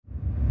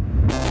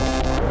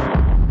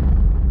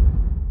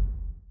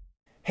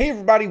Hey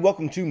everybody,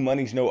 welcome to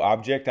Money's No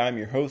Object. I'm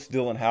your host,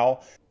 Dylan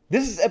Howell.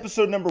 This is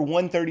episode number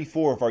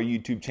 134 of our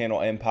YouTube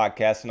channel and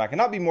podcast, and I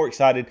cannot be more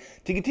excited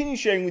to continue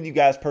sharing with you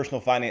guys personal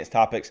finance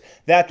topics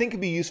that I think could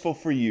be useful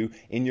for you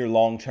in your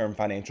long-term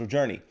financial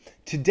journey.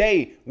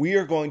 Today, we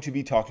are going to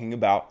be talking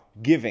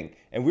about giving,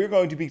 and we're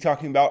going to be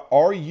talking about,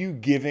 are you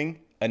giving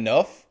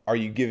enough? Are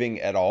you giving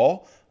at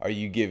all? Are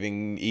you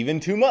giving even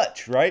too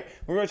much, right?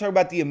 We're going to talk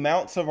about the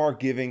amounts of our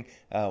giving,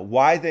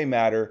 why they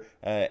matter,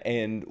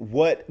 and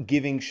what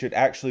giving should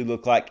actually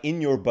look like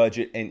in your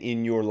budget and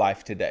in your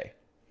life today.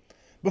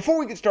 Before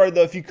we get started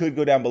though, if you could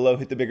go down below,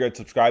 hit the big red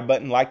subscribe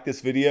button, like this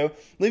video,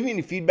 leave me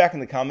any feedback in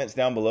the comments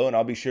down below and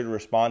I'll be sure to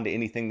respond to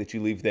anything that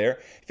you leave there.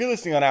 If you're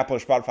listening on Apple or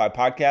Spotify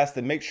podcasts,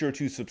 then make sure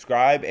to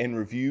subscribe and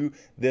review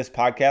this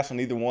podcast on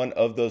either one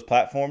of those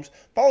platforms.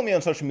 Follow me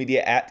on social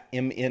media at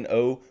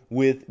MNO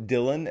with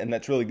Dylan, and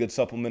that's really good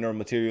supplementary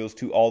materials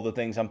to all the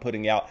things I'm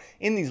putting out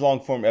in these long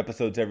form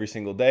episodes every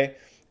single day.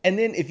 And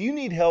then if you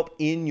need help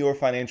in your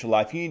financial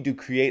life, you need to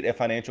create a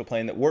financial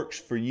plan that works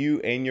for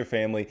you and your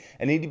family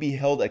and need to be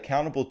held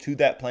accountable to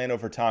that plan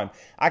over time,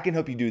 I can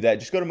help you do that.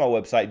 Just go to my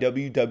website,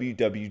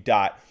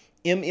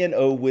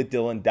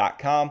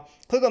 www.mnowithdylan.com.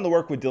 Click on the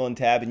Work with Dylan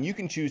tab and you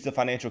can choose the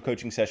financial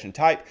coaching session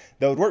type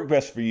that would work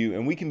best for you,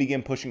 and we can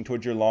begin pushing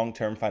towards your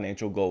long-term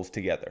financial goals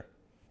together.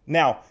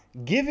 Now,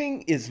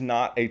 giving is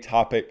not a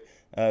topic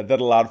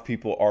that a lot of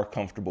people are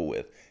comfortable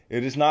with.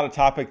 It is not a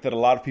topic that a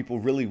lot of people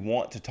really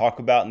want to talk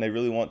about and they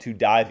really want to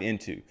dive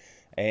into.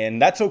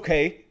 And that's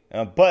okay,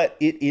 but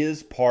it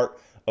is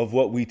part of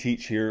what we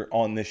teach here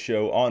on this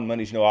show on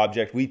Money's No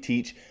Object. We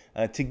teach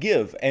to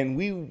give, and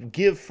we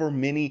give for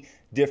many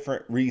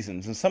different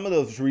reasons. And some of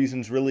those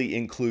reasons really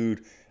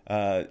include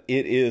it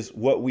is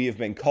what we have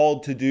been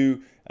called to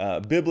do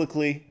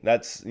biblically.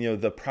 That's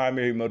the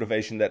primary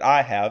motivation that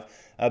I have.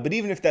 But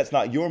even if that's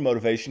not your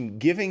motivation,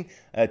 giving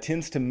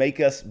tends to make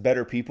us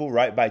better people,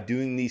 right? By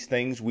doing these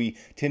things, we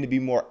tend to be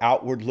more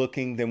outward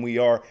looking than we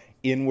are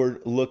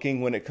inward looking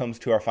when it comes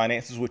to our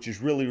finances, which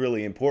is really,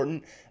 really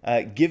important.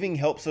 Giving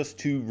helps us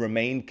to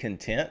remain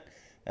content.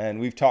 And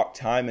we've talked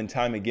time and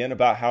time again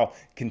about how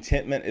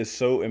contentment is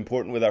so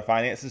important with our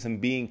finances and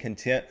being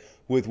content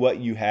with what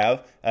you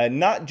have,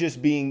 not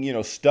just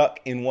being, stuck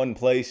in one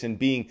place and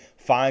being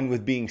fine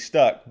with being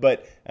stuck,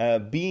 but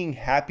being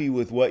happy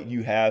with what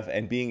you have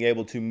and being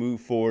able to move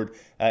forward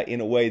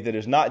in a way that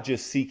is not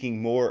just seeking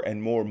more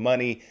and more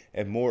money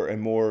and more,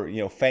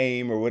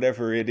 fame or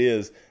whatever it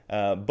is,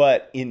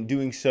 but in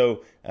doing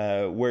so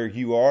where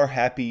you are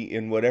happy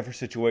in whatever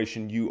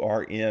situation you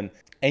are in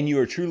and you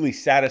are truly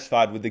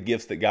satisfied with the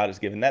gifts that God has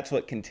given. That's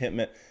what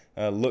contentment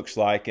looks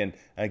like, and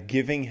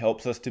giving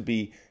helps us to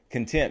be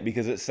content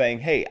because it's saying,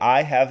 hey,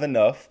 I have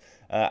enough.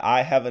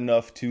 I have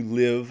enough to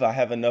live. I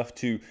have enough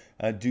to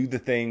do the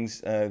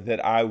things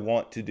that I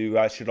want to do.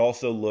 I should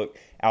also look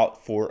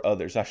out for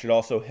others. I should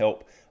also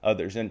help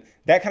others. And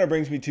that kind of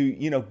brings me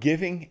to,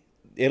 giving.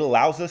 It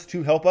allows us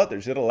to help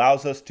others. It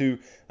allows us to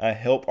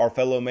help our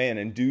fellow man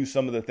and do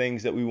some of the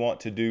things that we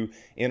want to do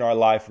in our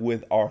life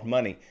with our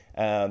money.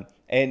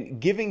 And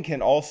giving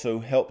can also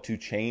help to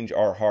change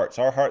our hearts.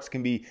 Our hearts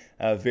can be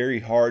very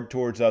hard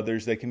towards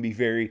others. They can be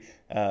very,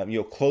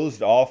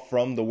 closed off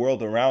from the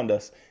world around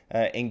us.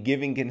 And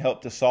giving can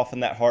help to soften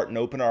that heart and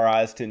open our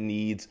eyes to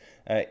needs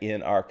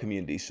in our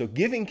community. So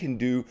giving can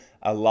do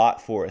a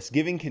lot for us.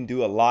 Giving can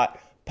do a lot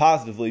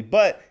positively,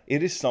 but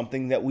it is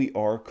something that we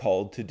are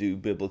called to do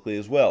biblically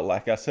as well,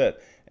 like I said.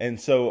 And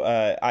so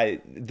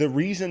the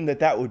reason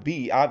that would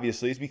be,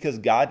 obviously, is because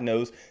God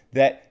knows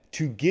that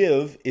to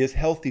give is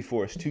healthy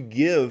for us. To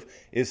give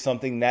is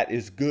something that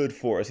is good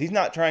for us. He's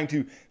not trying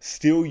to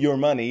steal your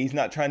money. He's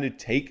not trying to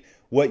take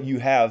what you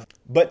have,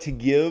 but to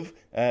give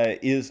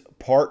is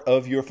part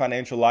of your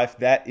financial life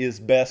that is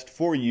best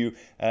for you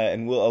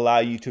and will allow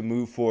you to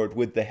move forward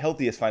with the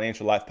healthiest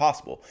financial life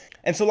possible.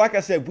 And so, like I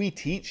said, we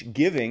teach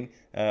giving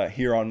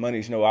here on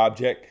Money's No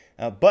Object,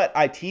 but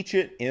I teach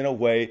it in a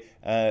way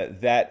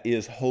that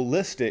is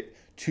holistic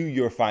to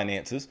your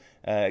finances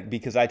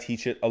because I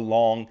teach it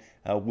along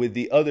with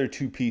the other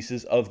two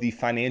pieces of the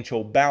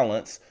financial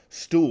balance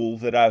stool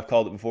that I've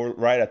called it before,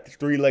 right? A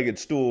three-legged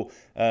stool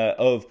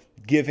of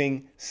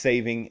giving,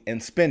 saving,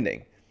 and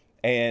spending.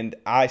 And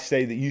I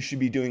say that you should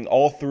be doing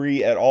all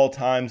three at all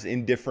times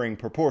in differing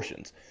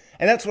proportions.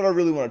 And that's what I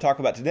really want to talk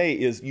about today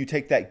is you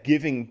take that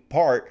giving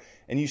part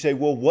and you say,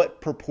 well,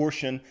 what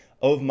proportion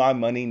of my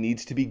money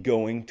needs to be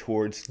going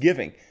towards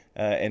giving?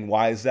 And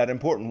why is that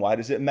important? Why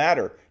does it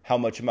matter how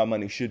much of my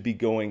money should be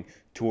going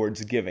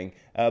towards giving?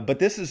 But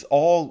this is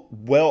all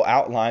well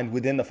outlined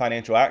within the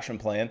financial action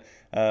plan.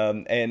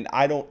 And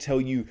I don't tell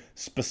you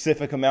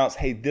specific amounts.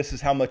 Hey, this is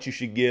how much you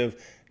should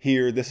give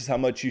here. This is how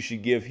much you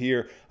should give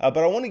here. But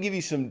I want to give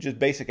you some just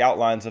basic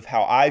outlines of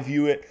how I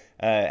view it,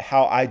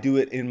 how I do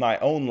it in my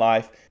own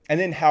life, and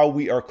then how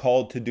we are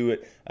called to do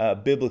it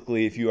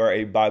biblically if you are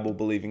a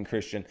Bible-believing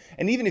Christian.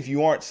 And even if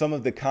you aren't, some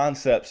of the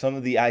concepts, some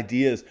of the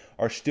ideas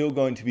are still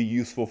going to be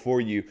useful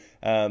for you.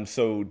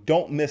 So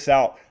don't miss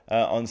out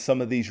on some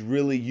of these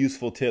really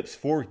useful tips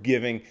for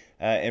giving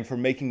and for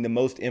making the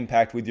most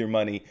impact with your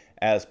money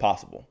as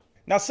possible.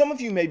 Now, some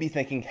of you may be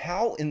thinking,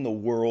 how in the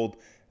world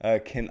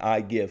can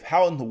I give?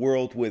 How in the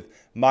world, with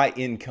my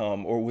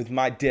income or with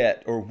my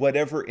debt or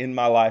whatever in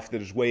my life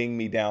that is weighing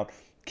me down,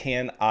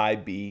 can I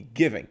be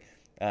giving?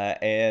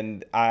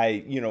 And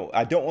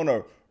I don't want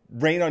to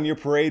rain on your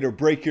parade or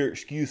break your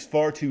excuse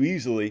far too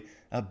easily,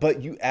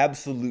 but you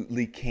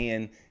absolutely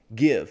can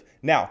give.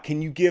 Now,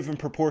 can you give in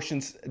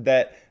proportions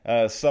that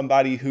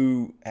somebody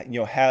who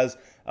has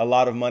a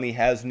lot of money,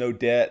 has no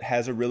debt,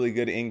 has a really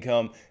good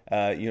income,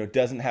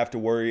 doesn't have to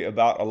worry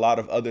about a lot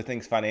of other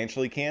things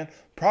financially can?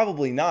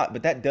 Probably not,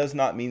 but that does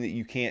not mean that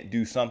you can't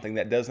do something.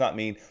 That does not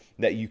mean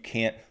that you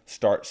can't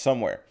start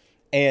somewhere.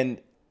 And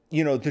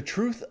the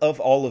truth of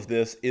all of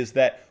this is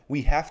that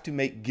we have to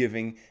make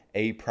giving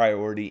a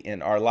priority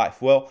in our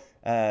life. Well,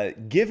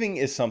 giving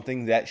is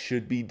something that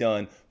should be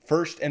done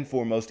first and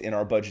foremost in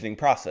our budgeting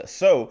process.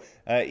 So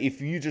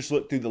if you just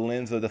look through the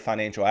lens of the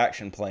financial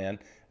action plan,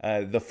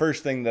 the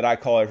first thing that I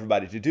call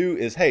everybody to do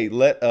is, hey,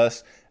 let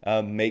us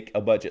make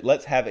a budget.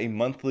 Let's have a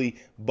monthly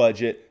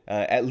budget,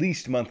 at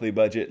least monthly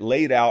budget,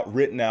 laid out,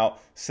 written out,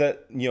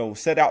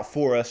 set out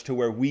for us to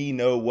where we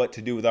know what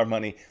to do with our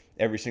money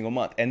every single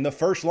month. And the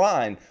first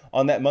line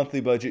on that monthly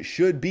budget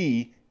should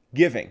be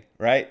giving,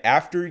 right?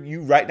 After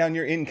you write down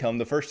your income,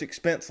 the first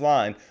expense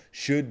line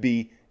should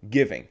be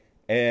giving.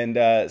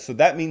 And so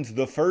that means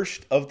the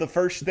first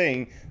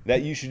thing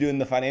that you should do in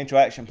the financial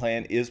action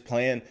plan is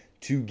plan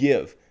to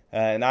give.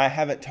 And I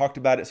haven't talked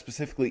about it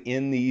specifically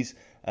in these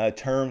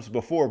terms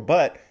before,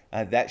 but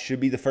that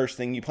should be the first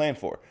thing you plan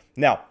for.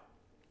 Now,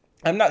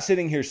 I'm not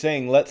sitting here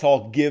saying let's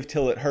all give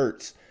till it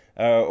hurts,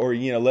 or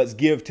let's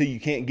give till you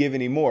can't give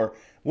anymore.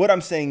 What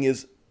I'm saying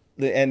is,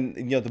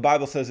 the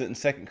Bible says it in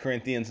 2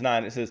 Corinthians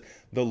 9, it says,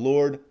 the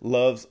Lord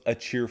loves a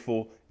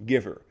cheerful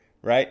giver,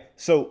 right?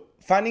 So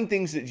finding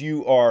things that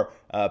you are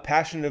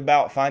passionate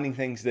about, finding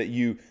things that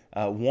you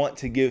want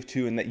to give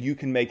to and that you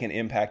can make an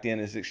impact in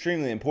is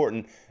extremely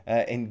important,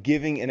 and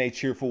giving in a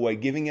cheerful way,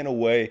 giving in a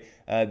way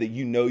that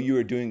you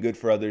are doing good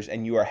for others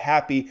and you are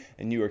happy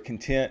and you are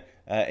content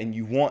and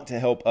you want to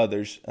help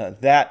others.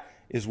 That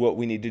is what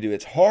we need to do.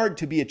 It's hard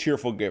to be a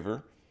cheerful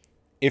giver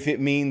if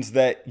it means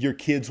that your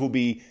kids will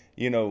be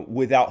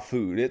without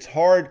food. It's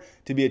hard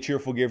to be a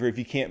cheerful giver if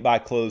you can't buy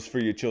clothes for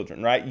your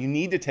children, right? You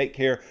need to take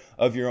care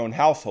of your own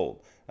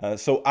household.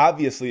 So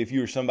obviously, if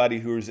you're somebody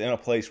who is in a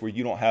place where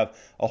you don't have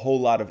a whole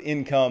lot of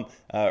income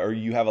or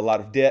you have a lot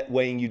of debt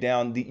weighing you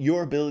down,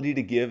 your ability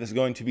to give is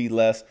going to be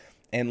less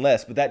and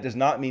less. But that does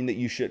not mean that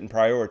you shouldn't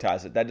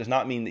prioritize it. That does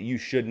not mean that you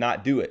should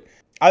not do it.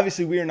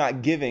 Obviously, we are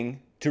not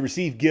giving to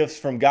receive gifts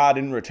from God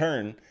in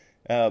return,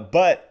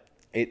 but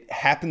it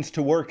happens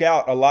to work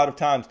out a lot of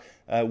times.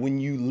 When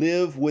you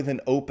live with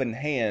an open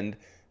hand,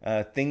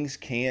 things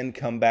can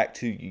come back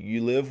to you.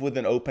 You live with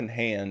an open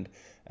hand,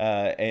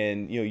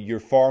 and you're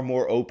far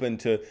more open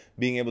to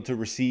being able to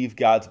receive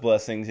God's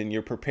blessings, and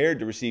you're prepared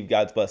to receive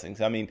God's blessings.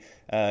 I mean,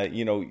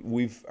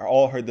 we've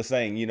all heard the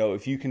saying,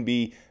 if you can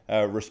be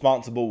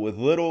responsible with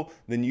little,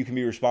 then you can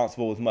be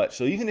responsible with much.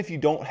 So even if you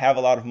don't have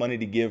a lot of money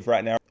to give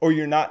right now, or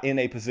you're not in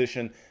a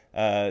position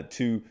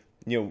to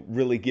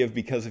really give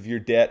because of your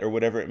debt or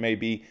whatever it may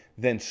be,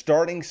 then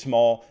starting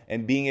small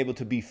and being able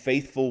to be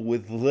faithful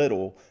with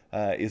little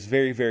is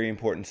very, very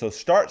important. So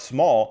start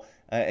small,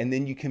 and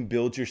then you can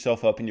build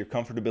yourself up in your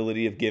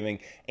comfortability of giving.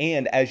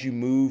 And as you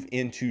move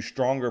into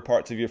stronger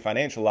parts of your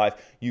financial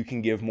life, you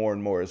can give more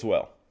and more as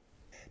well.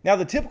 Now,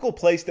 the typical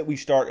place that we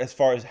start as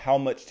far as how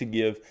much to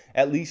give,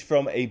 at least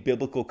from a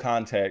biblical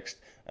context,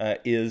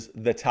 is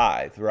the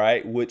tithe,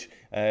 right? Which,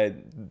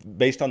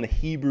 based on the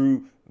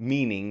Hebrew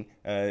meaning,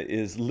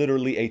 is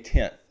literally a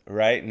tenth,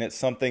 right? And it's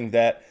something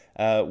that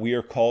we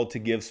are called to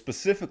give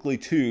specifically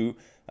to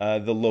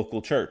the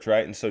local church,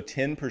 right? And so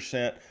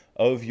 10%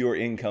 of your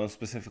income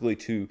specifically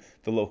to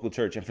the local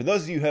church. And for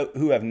those of you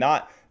who have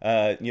not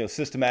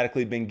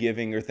systematically been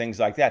giving or things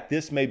like that,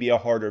 this may be a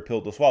harder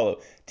pill to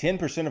swallow.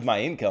 10% of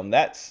my income,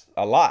 that's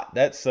a lot.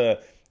 That's a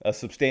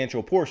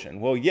substantial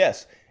portion. Well,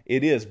 yes,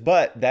 it is,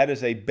 but that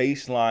is a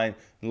baseline,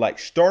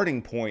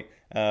 starting point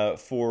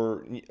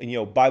for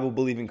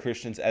Bible-believing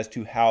Christians as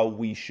to how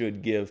we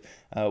should give,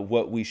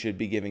 what we should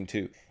be giving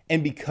to.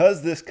 And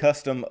because this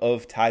custom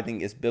of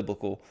tithing is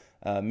biblical,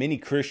 many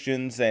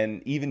Christians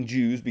and even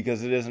Jews,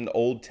 because it is an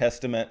Old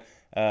Testament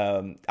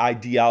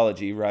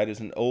ideology, right?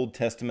 It's an Old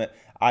Testament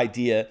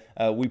idea.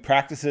 We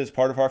practice it as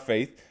part of our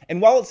faith.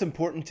 And while it's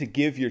important to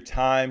give your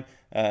time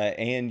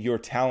and your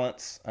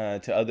talents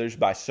to others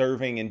by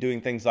serving and doing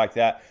things like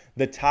that,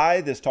 the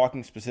tithe is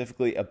talking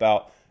specifically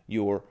about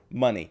your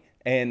money.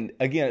 And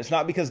again, it's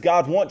not because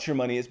God wants your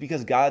money, it's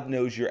because God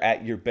knows you're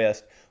at your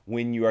best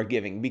when you are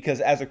giving.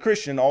 Because as a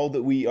Christian, all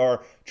that we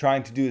are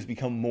trying to do is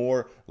become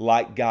more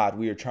like God.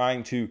 We are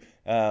trying to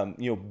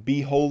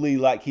be holy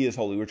like He is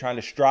holy. We're trying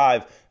to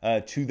strive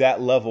to that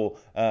level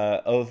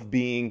of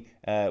being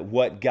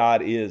what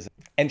God is,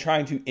 and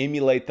trying to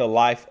emulate the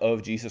life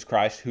of Jesus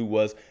Christ, who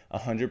was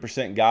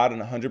 100% God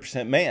and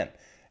 100% man.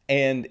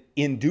 And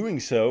in doing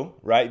so,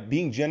 right,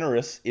 being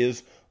generous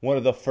is one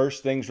of the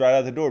first things right out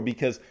of the door,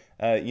 because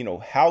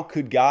how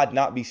could God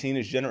not be seen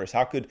as generous?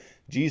 How could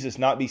Jesus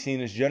not be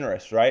seen as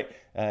generous, right?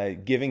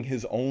 Giving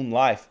his own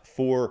life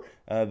for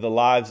the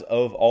lives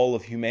of all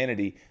of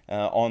humanity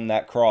on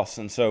that cross.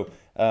 And so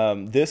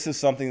this is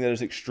something that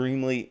is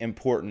extremely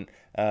important,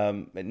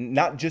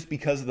 not just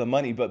because of the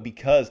money, but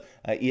because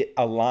it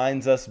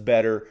aligns us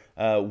better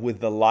with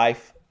the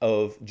life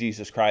of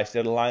Jesus Christ.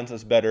 It aligns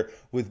us better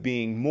with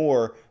being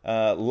more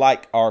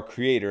like our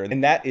Creator.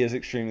 And that is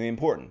extremely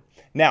important.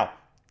 Now,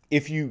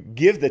 if you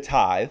give the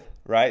tithe,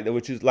 right,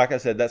 which is, like I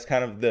said, that's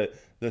kind of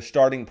the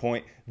starting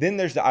point. Then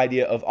there's the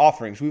idea of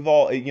offerings. We've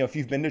all, if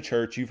you've been to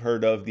church, you've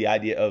heard of the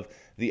idea of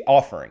the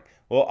offering.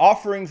 Well,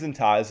 offerings and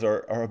tithes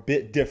are a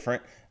bit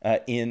different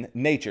in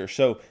nature.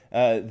 So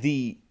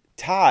the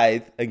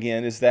tithe,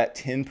 again, is that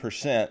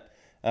 10%,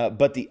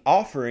 but the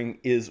offering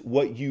is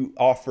what you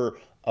offer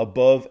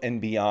above and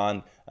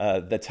beyond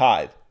the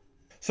tithe.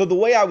 So the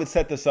way I would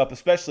set this up,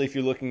 especially if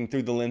you're looking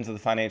through the lens of the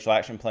financial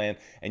action plan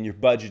and you're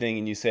budgeting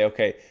and you say,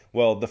 okay,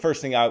 well, the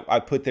first thing I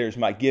put there is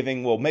my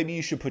giving. Well, maybe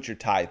you should put your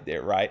tithe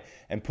there, right?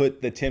 And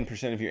put the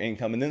 10% of your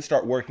income and then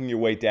start working your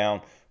way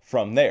down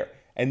from there.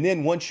 And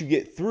then once you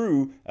get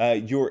through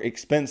your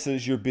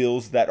expenses, your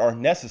bills that are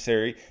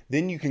necessary,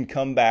 then you can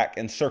come back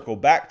and circle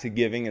back to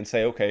giving and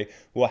say, okay,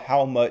 well,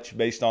 how much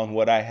based on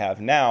what I have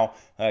now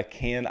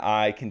can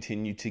I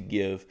continue to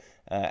give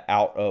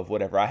out of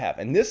whatever I have?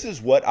 And this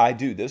is what I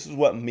do. This is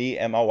what me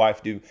and my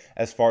wife do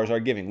as far as our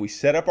giving. We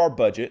set up our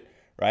budget,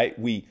 right?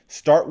 We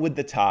start with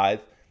the tithe.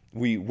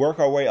 We work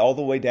our way all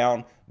the way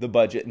down the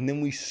budget, and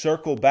then we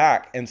circle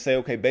back and say,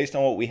 okay, based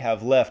on what we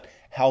have left,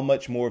 how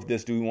much more of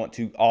this do we want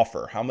to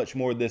offer? How much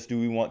more of this do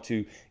we want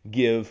to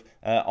give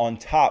on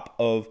top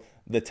of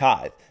the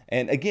tithe?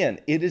 And again,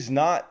 it is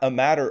not a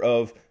matter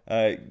of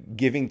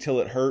giving till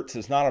it hurts.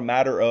 It's not a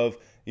matter of,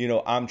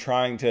 I'm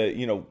trying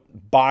to,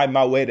 buy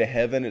my way to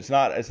heaven. It's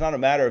not a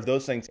matter of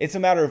those things. It's a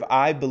matter of,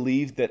 I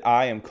believe that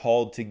I am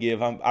called to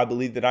give. I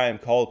believe that I am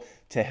called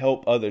to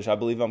help others. I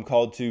believe I'm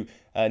called to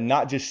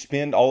not just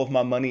spend all of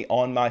my money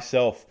on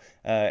myself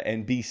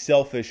and be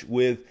selfish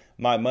with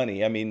my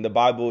money. I mean, the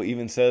Bible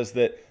even says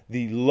that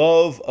the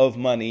love of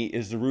money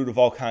is the root of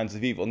all kinds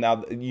of evil.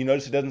 Now, you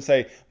notice it doesn't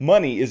say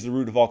money is the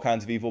root of all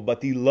kinds of evil, but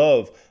the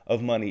love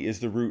of money is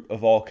the root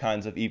of all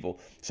kinds of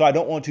evil. So I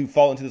don't want to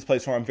fall into this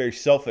place where I'm very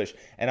selfish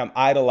and I'm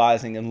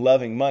idolizing and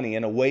loving money.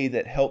 And a way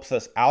that helps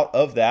us out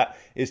of that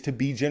is to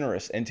be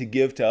generous and to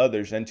give to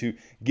others and to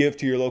give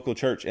to your local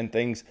church and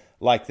things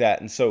like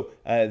that. And so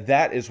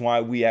that is why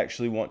we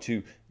actually want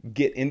to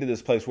get into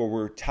this place where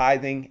we're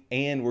tithing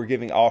and we're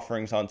giving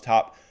offerings on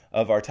top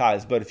of our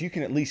tithes. But if you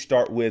can at least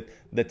start with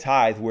the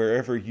tithe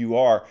wherever you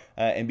are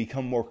and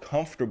become more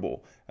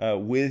comfortable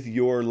with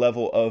your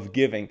level of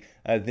giving,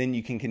 then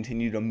you can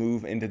continue to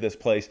move into this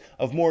place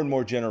of more and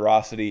more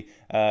generosity,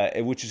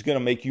 which is going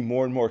to make you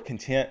more and more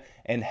content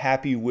and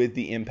happy with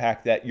the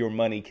impact that your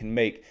money can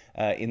make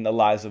in the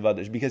lives of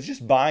others. Because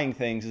just buying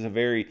things is a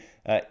very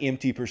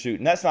empty pursuit.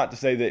 And that's not to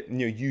say that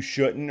you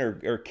shouldn't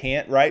or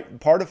can't, right?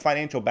 Part of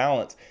financial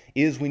balance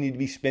is we need to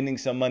be spending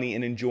some money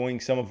and enjoying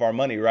some of our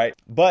money, right?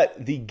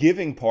 But the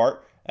giving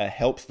part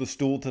helps the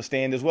stool to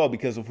stand as well,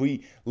 because if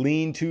we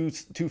lean too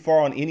far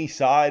on any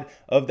side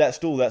of that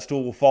stool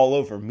will fall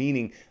over,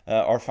 meaning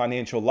our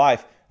financial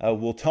life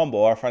will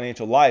tumble. Our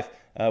financial life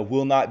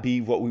will not be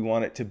what we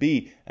want it to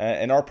be.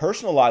 And our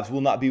personal lives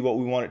will not be what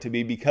we want it to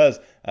be, because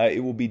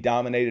it will be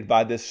dominated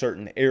by this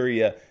certain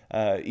area.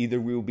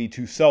 Either we will be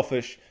too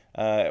selfish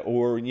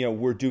or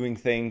we're doing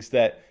things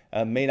that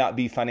may not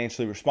be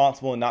financially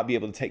responsible and not be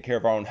able to take care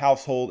of our own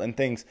household and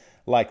things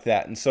like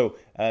that. And so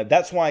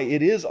that's why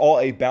it is all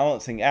a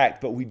balancing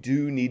act, but we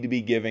do need to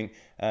be giving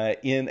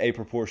in a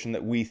proportion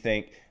that we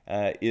think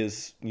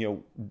is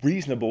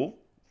reasonable,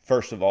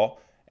 first of all,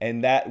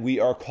 and that we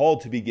are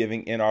called to be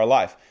giving in our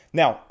life.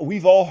 Now,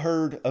 we've all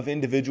heard of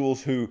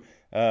individuals who,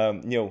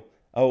 God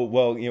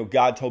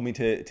told me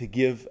to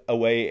give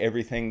away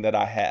everything that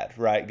I had,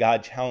 right?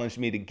 God challenged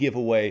me to give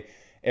away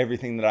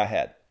everything that I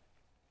had.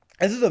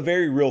 This is a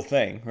very real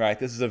thing, right?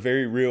 This is a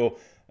very real,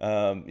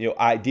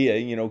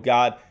 idea.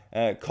 God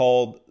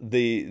called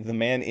the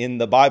man in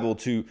the Bible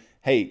to,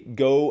 hey,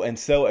 go and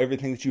sell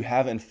everything that you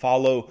have and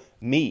follow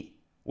me.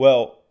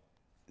 Well,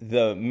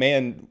 the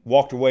man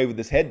walked away with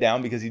his head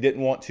down because he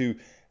didn't want to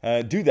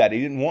do that. He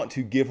didn't want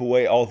to give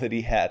away all that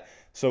he had.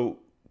 So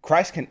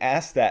Christ can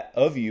ask that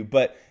of you,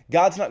 but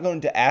God's not going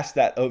to ask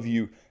that of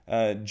you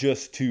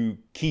just to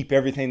keep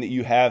everything that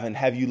you have and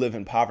have you live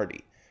in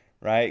poverty,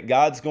 right?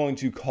 God's going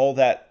to call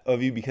that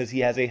of you because he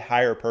has a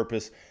higher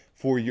purpose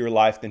for your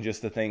life than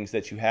just the things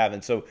that you have.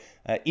 And so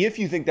if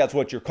you think that's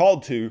what you're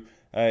called to,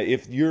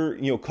 if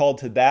you're called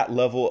to that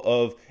level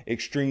of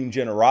extreme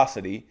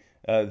generosity,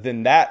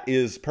 then that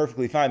is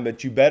perfectly fine.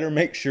 But you better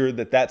make sure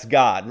that that's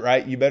God,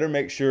 right? You better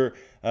make sure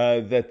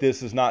that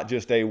this is not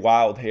just a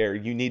wild hair.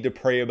 You need to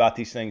pray about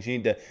these things. You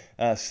need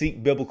to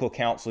seek biblical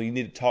counsel. You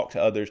need to talk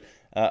to others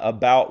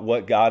about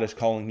what God is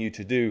calling you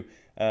to do.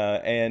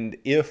 And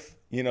if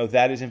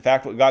that is in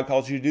fact what God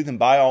calls you to do, then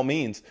by all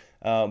means.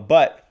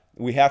 But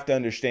we have to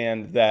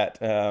understand that,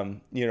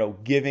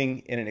 giving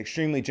in an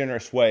extremely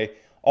generous way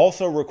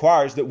also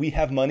requires that we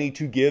have money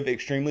to give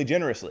extremely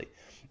generously.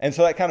 And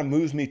so that kind of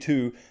moves me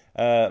to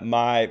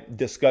my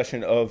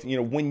discussion of,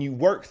 when you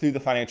work through the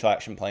financial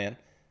action plan,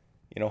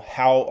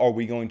 how are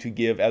we going to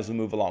give as we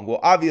move along? Well,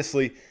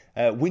 obviously,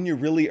 when you're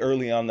really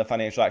early on the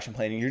financial action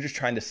plan and you're just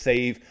trying to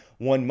save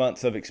 1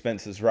 month of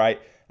expenses,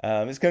 right?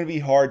 It's going to be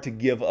hard to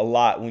give a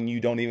lot when you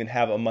don't even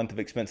have a month of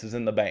expenses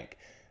in the bank.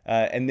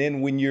 And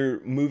then when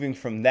you're moving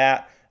from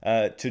that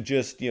to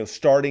just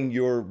starting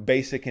your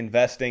basic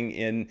investing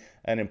in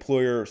an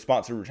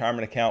employer-sponsored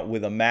retirement account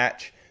with a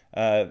match,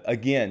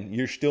 again,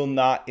 you're still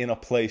not in a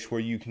place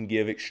where you can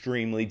give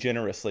extremely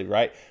generously,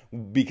 right?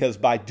 Because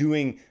by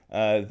doing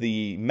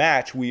the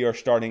match, we are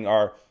starting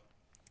our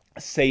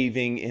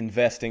saving,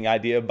 investing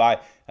idea by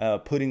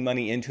putting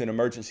money into an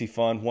emergency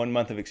fund, 1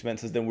 month of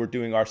expenses, then we're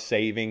doing our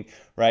saving,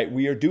 right?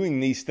 We are doing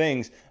these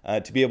things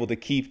to be able to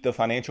keep the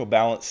financial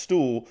balance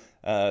stool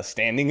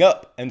standing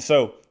up. And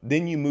so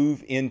then you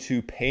move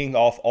into paying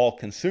off all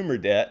consumer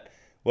debt.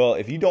 Well,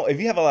 if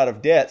you have a lot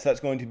of debts, that's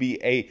going to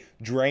be a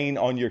drain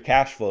on your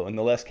cash flow. And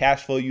the less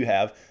cash flow you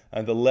have,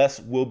 the less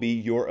will be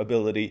your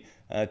ability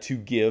to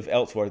give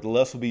elsewhere. The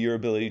less will be your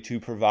ability to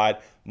provide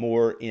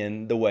more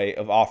in the way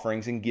of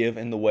offerings and give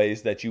in the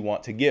ways that you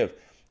want to give.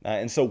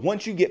 And so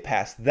once you get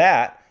past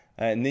that,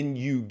 and then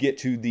you get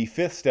to the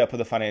fifth step of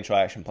the financial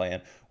action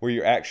plan, where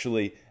you're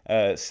actually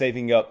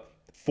saving up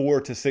 4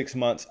 to 6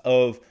 months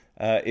of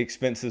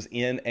expenses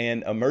in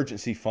an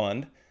emergency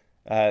fund,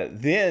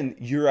 then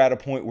you're at a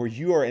point where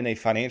you are in a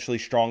financially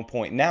strong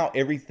point. Now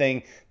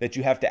everything that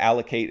you have to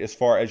allocate as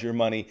far as your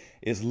money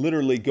is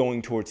literally going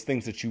towards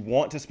things that you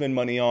want to spend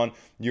money on,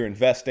 you're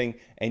investing,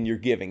 and you're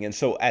giving. And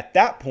so at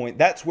that point,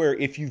 that's where,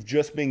 if you've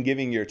just been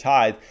giving your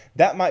tithe,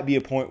 that might be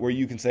a point where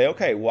you can say,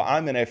 okay, well,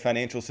 I'm in a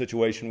financial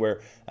situation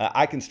where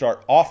I can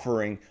start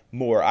offering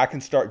more. I can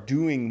start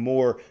doing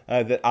more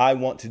that I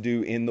want to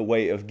do in the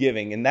way of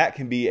giving. And that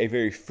can be a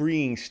very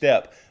freeing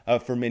step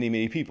for many,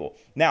 many people.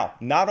 Now,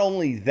 not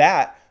only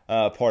that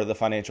part of the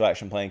financial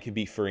action plan can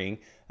be freeing,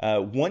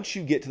 once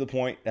you get to the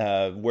point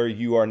where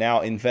you are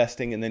now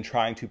investing and then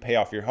trying to pay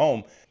off your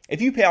home,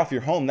 if you pay off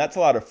your home, that's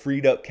a lot of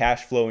freed up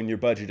cash flow in your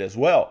budget as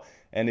well.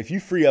 And if you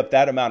free up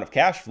that amount of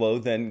cash flow,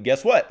 then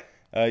guess what?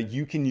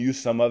 You can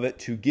use some of it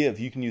to give.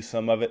 You can use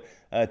some of it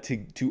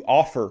to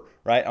offer,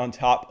 right, on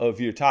top of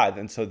your tithe.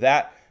 And so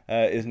that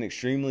is an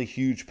extremely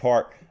huge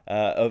part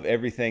of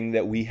everything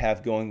that we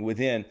have going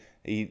within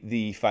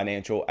the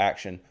financial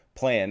action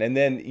plan. And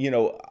then,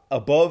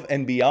 above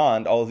and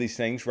beyond all of these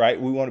things,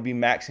 right, we want to be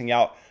maxing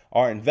out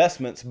our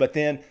investments. But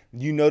then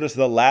you notice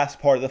the last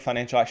part of the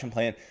financial action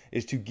plan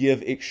is to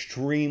give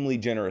extremely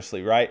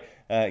generously, right?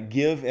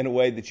 Give in a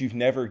way that you've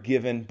never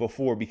given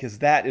before, because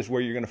that is where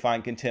you're going to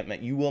find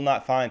contentment. You will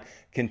not find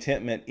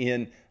contentment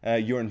in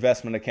your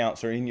investment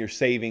accounts or in your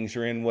savings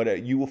or in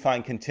what you will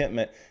find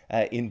contentment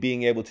in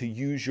being able to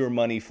use your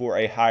money for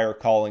a higher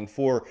calling,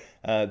 for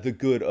the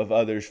good of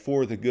others,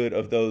 for the good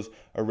of those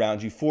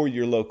around you, for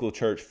your local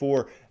church,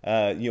 for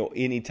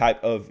any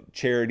type of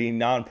charity,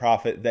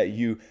 nonprofit that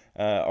you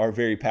are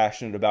very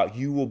passionate about.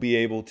 You will be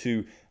able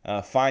to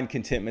find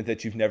contentment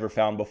that you've never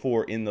found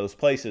before in those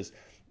places.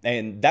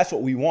 And that's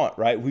what we want,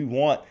 right? We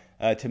want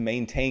to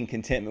maintain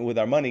contentment with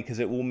our money because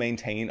it will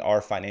maintain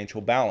our financial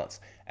balance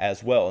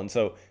as well. And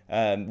so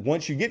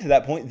once you get to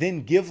that point,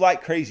 then give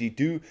like crazy,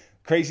 do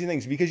crazy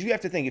things, because you have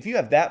to think, if you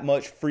have that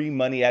much free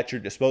money at your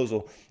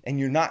disposal and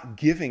you're not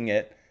giving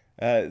it,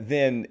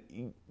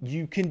 then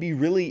you can be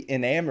really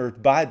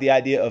enamored by the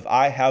idea of,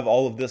 I have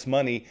all of this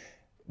money.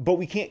 But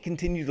we can't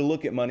continue to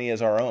look at money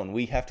as our own.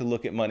 We have to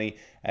look at money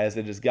as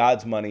it is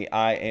God's money.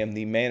 I am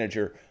the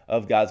manager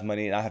of God's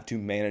money, and I have to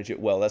manage it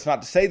well. That's not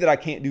to say that I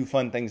can't do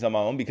fun things on my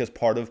own, because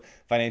part of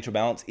financial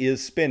balance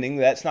is spending.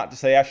 That's not to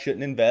say I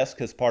shouldn't invest,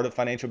 because part of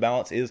financial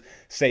balance is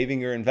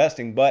saving or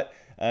investing. But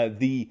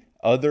the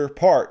other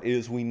part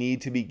is we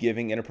need to be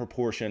giving in a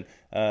proportion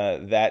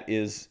that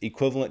is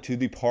equivalent to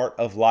the part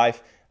of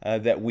life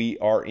that we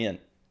are in.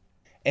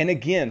 And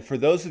again, for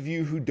those of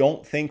you who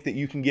don't think that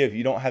you can give,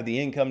 you don't have the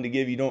income to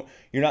give, you're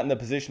not in the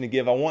position to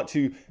give, I want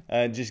to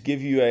just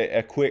give you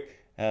a quick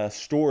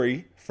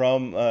story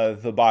from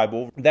the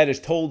Bible that is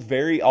told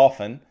very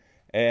often.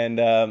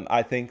 And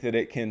I think that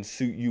it can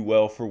suit you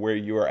well for where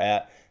you are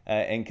at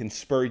and can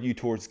spur you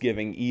towards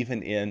giving,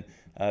 even in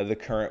the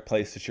current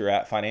place that you're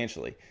at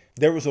financially.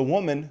 There was a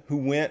woman who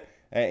went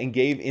and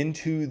gave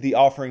into the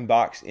offering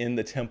box in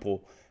the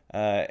temple,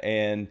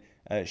 and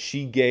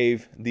she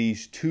gave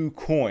these 2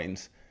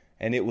 coins,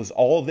 and it was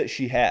all that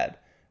she had.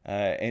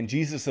 And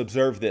Jesus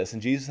observed this,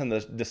 and Jesus and the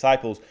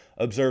disciples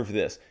observed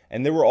this.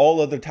 And there were all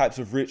other types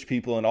of rich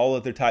people and all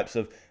other types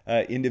of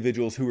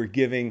individuals who were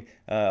giving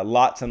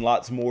lots and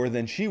lots more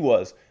than she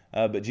was.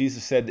 But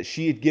Jesus said that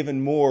she had given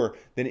more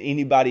than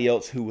anybody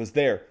else who was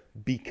there,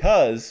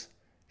 because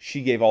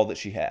she gave all that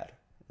she had,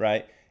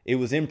 right? It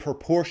was in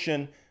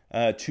proportion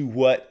to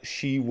what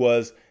she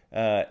was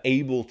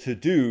able to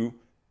do,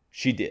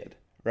 she did.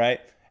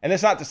 Right? And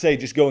that's not to say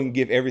just go and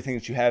give everything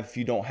that you have if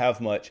you don't have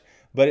much,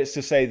 but it's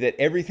to say that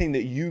everything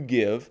that you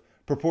give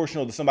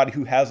proportional to somebody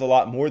who has a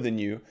lot more than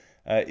you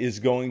is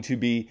going to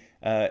be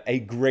a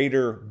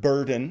greater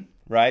burden,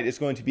 right? It's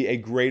going to be a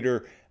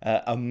greater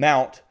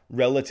amount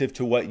relative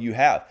to what you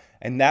have.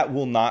 And that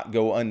will not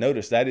go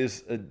unnoticed. That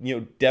is,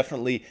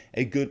 definitely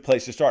a good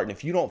place to start. And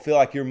if you don't feel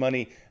like your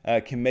money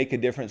can make a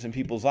difference in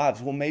people's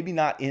lives, well, maybe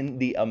not in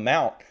the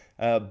amount,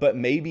 but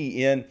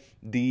maybe in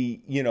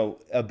the,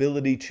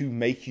 ability to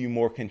make you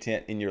more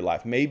content in your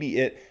life. Maybe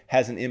it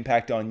has an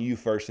impact on you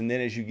first, and then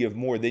as you give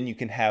more, then you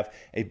can have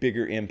a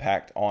bigger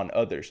impact on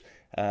others.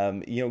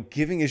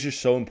 Giving is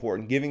just so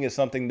important. Giving is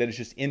something that is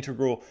just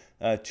integral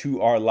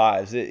to our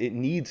lives. It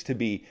needs to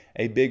be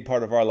a big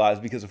part of our lives,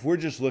 because if we're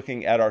just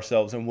looking at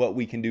ourselves and what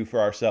we can do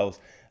for ourselves,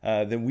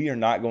 then we are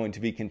not going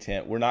to be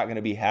content. We're not going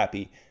to be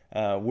happy.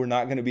 We're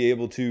not going to be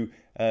able to,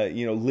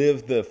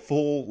 live the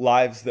full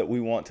lives that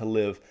we want to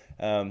live.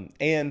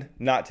 And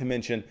not to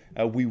mention,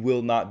 we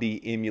will not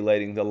be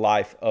emulating the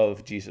life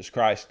of Jesus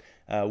Christ,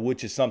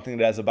 which is something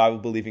that as a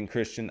Bible-believing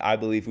Christian, I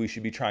believe we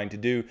should be trying to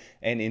do.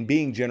 And in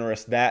being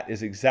generous, that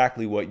is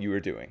exactly what you are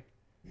doing.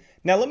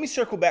 Now, let me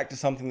circle back to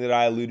something that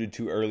I alluded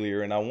to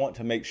earlier, and I want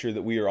to make sure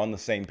that we are on the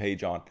same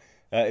page on.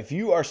 If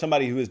you are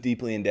somebody who is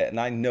deeply in debt, and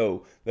I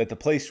know that the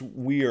place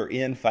we are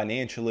in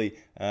financially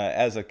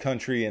as a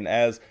country and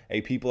as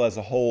a people as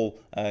a whole,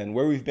 and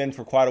where we've been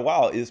for quite a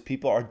while, is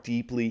people are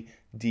deeply,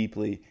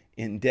 deeply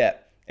in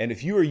debt. And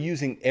if you are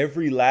using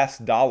every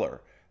last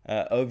dollar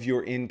of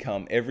your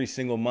income every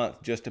single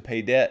month just to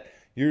pay debt,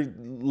 you're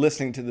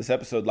listening to this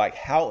episode like,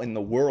 how in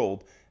the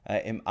world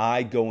am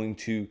I going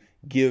to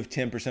give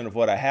 10% of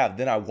what I have?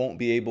 Then I won't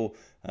be able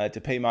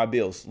to pay my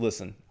bills.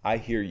 Listen, I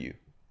hear you,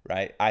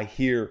 right? I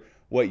hear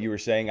what you were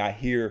saying. I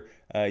hear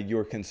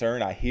your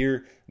concern. I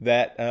hear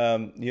that,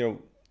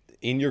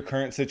 in your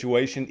current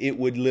situation, it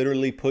would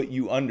literally put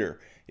you under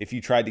if you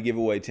tried to give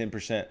away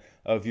 10%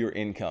 of your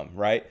income,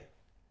 right?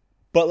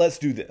 But let's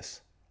do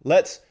this.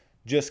 Let's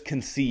just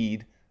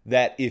concede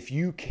that if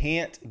you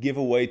can't give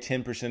away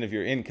 10% of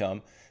your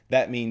income,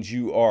 that means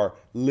you are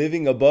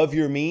living above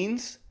your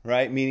means,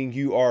 right? Meaning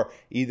you are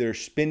either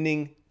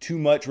spending too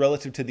much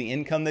relative to the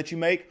income that you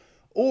make,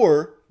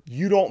 or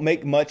you don't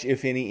make much,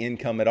 if any,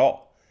 income at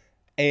all.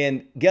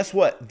 And guess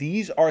what?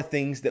 These are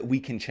things that we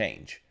can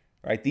change,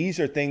 right?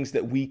 These are things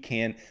that we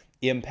can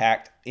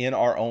impact in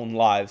our own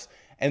lives.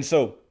 And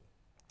so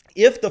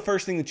if the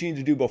first thing that you need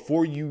to do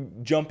before you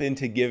jump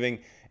into giving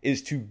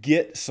is to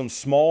get some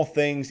small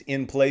things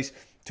in place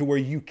to where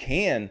you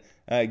can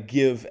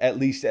give at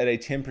least at a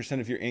 10%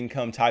 of your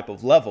income type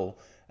of level,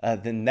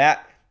 then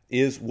that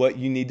is what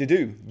you need to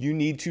do. You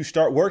need to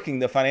start working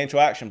the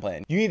financial action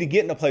plan. You need to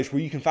get in a place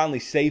where you can finally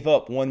save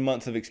up 1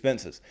 month of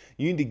expenses.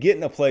 You need to get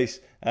in a place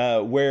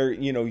where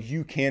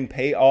you can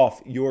pay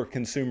off your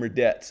consumer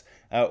debts,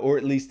 or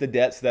at least the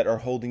debts that are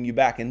holding you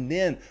back. And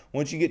then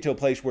once you get to a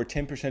place where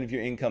 10% of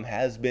your income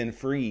has been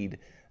freed,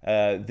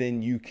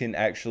 then you can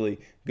actually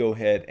go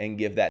ahead and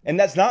give that. And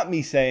that's not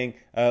me saying,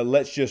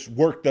 let's just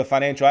work the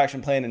financial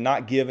action plan and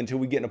not give until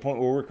we get in a point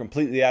where we're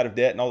completely out of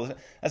debt and all this.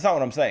 That's not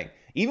what I'm saying.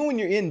 Even when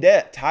you're in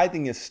debt,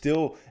 tithing is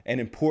still an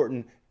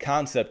important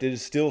concept. It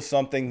is still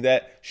something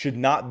that should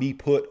not be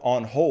put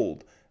on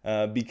hold,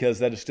 because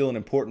that is still an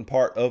important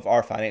part of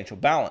our financial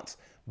balance.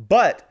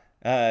 But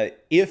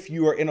if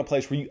you are in a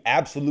place where you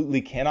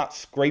absolutely cannot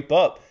scrape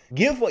up,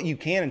 give what you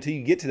can until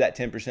you get to that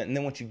 10%. And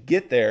then once you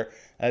get there,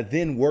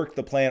 then work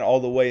the plan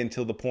all the way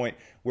until the point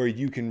where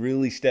you can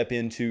really step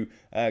into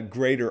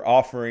greater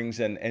offerings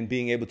and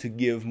being able to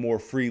give more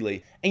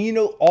freely. And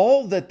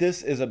all that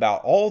this is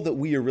about, all that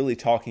we are really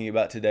talking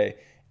about today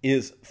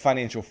is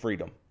financial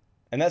freedom.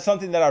 And that's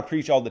something that I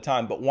preach all the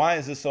time. But why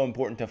is this so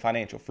important to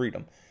financial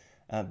freedom?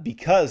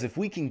 Because if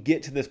we can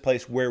get to this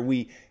place where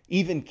we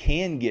even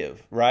can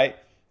give, right,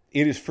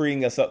 it is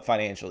freeing us up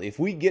financially. If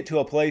we get to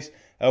a place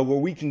where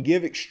we can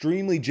give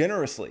extremely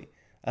generously,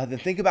 then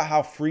think about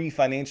how free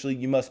financially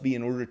you must be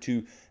in order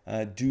to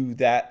do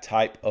that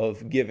type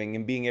of giving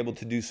and being able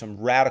to do some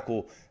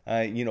radical,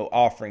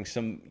 offerings,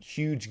 some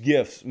huge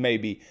gifts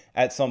maybe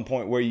at some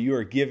point where you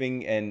are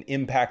giving and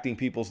impacting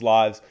people's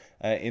lives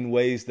in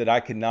ways that I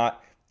could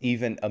not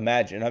even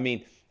imagine. I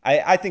mean,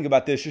 I think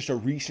about this, just a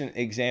recent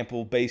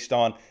example based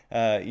on,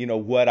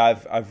 what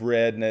I've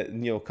read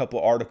and, a couple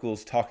of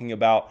articles talking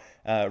about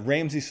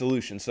Ramsey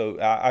Solutions. So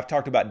I've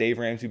talked about Dave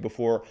Ramsey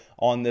before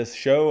on this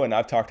show, and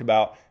I've talked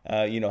about,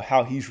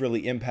 how he's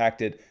really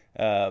impacted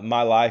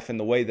my life and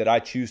the way that I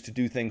choose to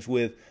do things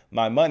with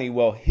my money.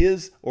 Well,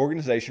 his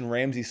organization,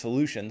 Ramsey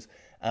Solutions,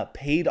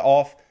 paid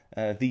off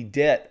the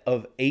debt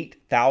of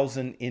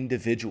 8,000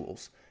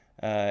 individuals.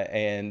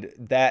 And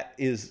that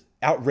is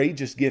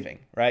outrageous giving,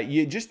 right?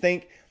 You just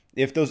think,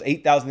 if those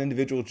 8,000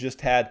 individuals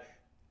just had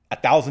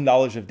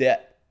 $1,000 of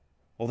debt,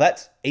 well,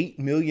 that's $8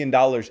 million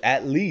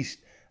at least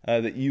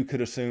that you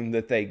could assume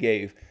that they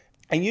gave.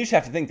 And you just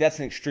have to think that's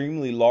an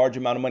extremely large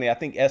amount of money. I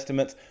think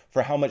estimates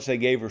for how much they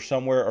gave are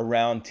somewhere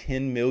around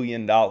 $10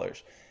 million.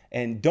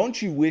 And don't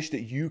you wish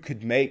that you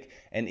could make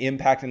an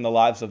impact in the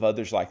lives of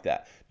others like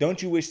that?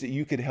 Don't you wish that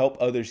you could help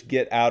others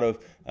get out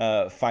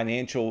of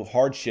financial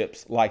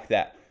hardships like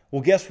that?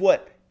 Well, guess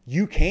what?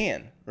 You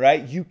can,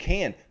 right? You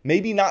can.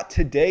 Maybe not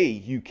today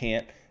you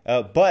can't,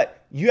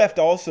 but you have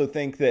to also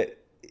think that,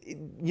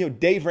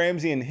 Dave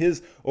Ramsey and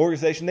his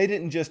organization, they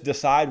didn't just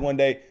decide one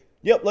day,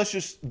 yep, let's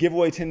just give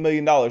away $10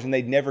 million, and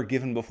they'd never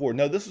given before.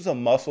 No, this was a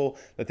muscle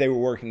that they were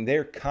working.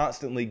 They're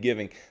constantly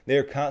giving.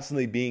 They're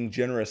constantly being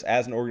generous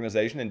as an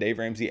organization, and Dave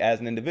Ramsey as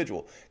an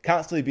individual,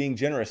 constantly being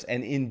generous.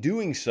 And in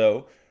doing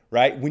so,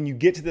 right, when you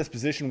get to this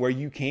position where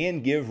you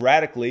can give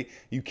radically,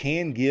 you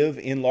can give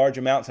in large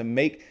amounts and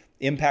make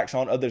impacts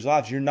on others'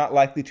 lives, you're not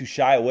likely to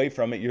shy away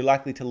from it. You're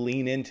likely to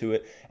lean into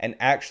it and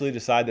actually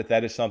decide that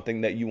that is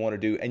something that you want to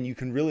do. And you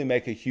can really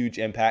make a huge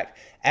impact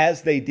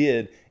as they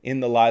did in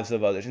the lives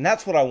of others. And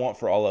that's what I want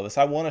for all of us.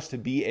 I want us to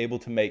be able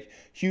to make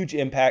huge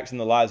impacts in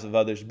the lives of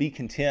others, be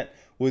content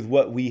with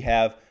what we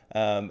have,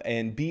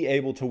 and be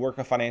able to work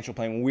a financial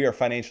plan when we are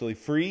financially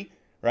free,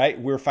 right?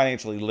 We're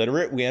financially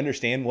literate. We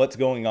understand what's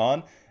going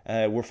on.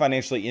 We're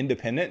financially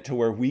independent to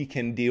where we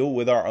can deal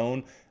with our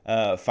own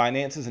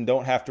finances and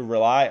don't have to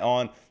rely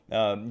on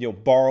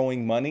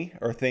borrowing money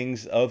or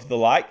things of the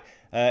like,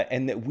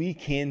 and that we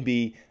can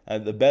be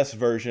the best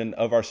version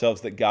of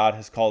ourselves that God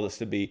has called us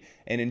to be.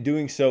 And in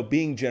doing so,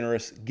 being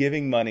generous,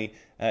 giving money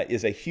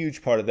is a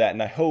huge part of that.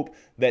 And I hope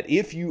that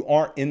if you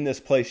aren't in this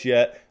place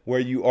yet where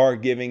you are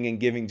giving and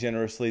giving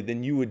generously,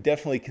 then you would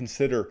definitely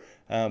consider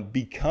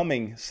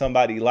becoming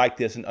somebody like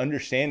this and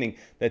understanding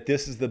that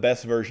this is the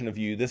best version of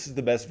you. This is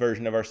the best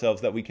version of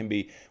ourselves that we can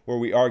be, where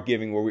we are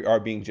giving, where we are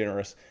being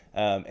generous,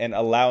 and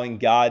allowing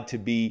God to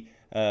be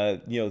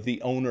the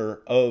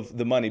owner of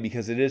the money,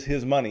 because it is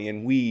his money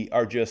and we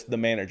are just the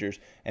managers.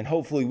 And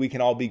hopefully we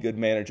can all be good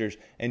managers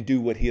and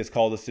do what he has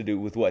called us to do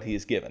with what he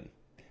has given.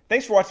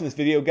 Thanks for watching this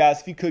video,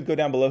 guys. If you could go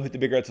down below, hit the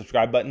big red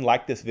subscribe button,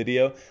 like this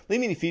video, leave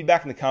me any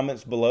feedback in the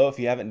comments below if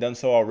you haven't done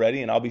so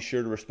already, and I'll be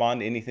sure to respond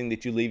to anything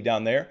that you leave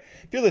down there.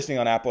 If you're listening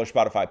on Apple or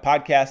Spotify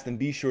podcasts, then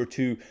be sure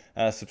to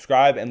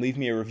subscribe and leave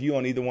me a review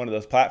on either one of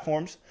those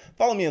platforms.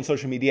 Follow me on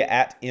social media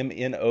at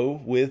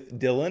MNO with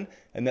Dylan,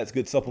 and that's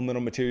good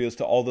supplemental materials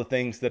to all the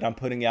things that I'm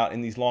putting out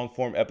in these long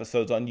form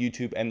episodes on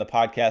YouTube and the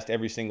podcast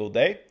every single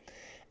day.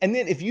 And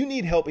then if you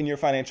need help in your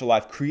financial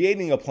life,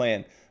 creating a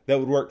plan that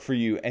would work for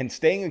you and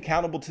staying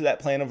accountable to that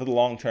plan over the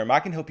long term, I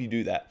can help you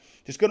do that.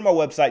 Just go to my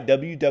website,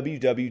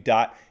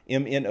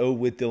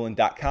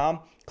 www.mnowithdylan.com.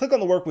 Click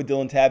on the Work with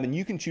Dylan tab, and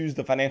you can choose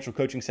the financial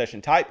coaching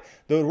session type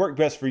that would work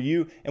best for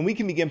you, and we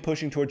can begin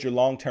pushing towards your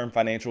long-term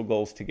financial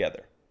goals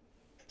together.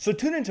 So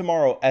tune in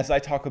tomorrow as I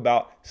talk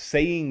about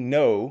saying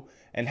no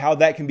and how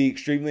that can be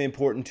extremely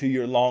important to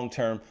your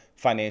long-term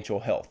financial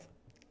health.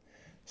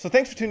 So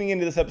thanks for tuning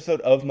into this episode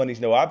of Money's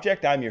No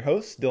Object. I'm your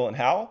host, Dylan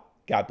Howell.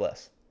 God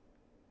bless.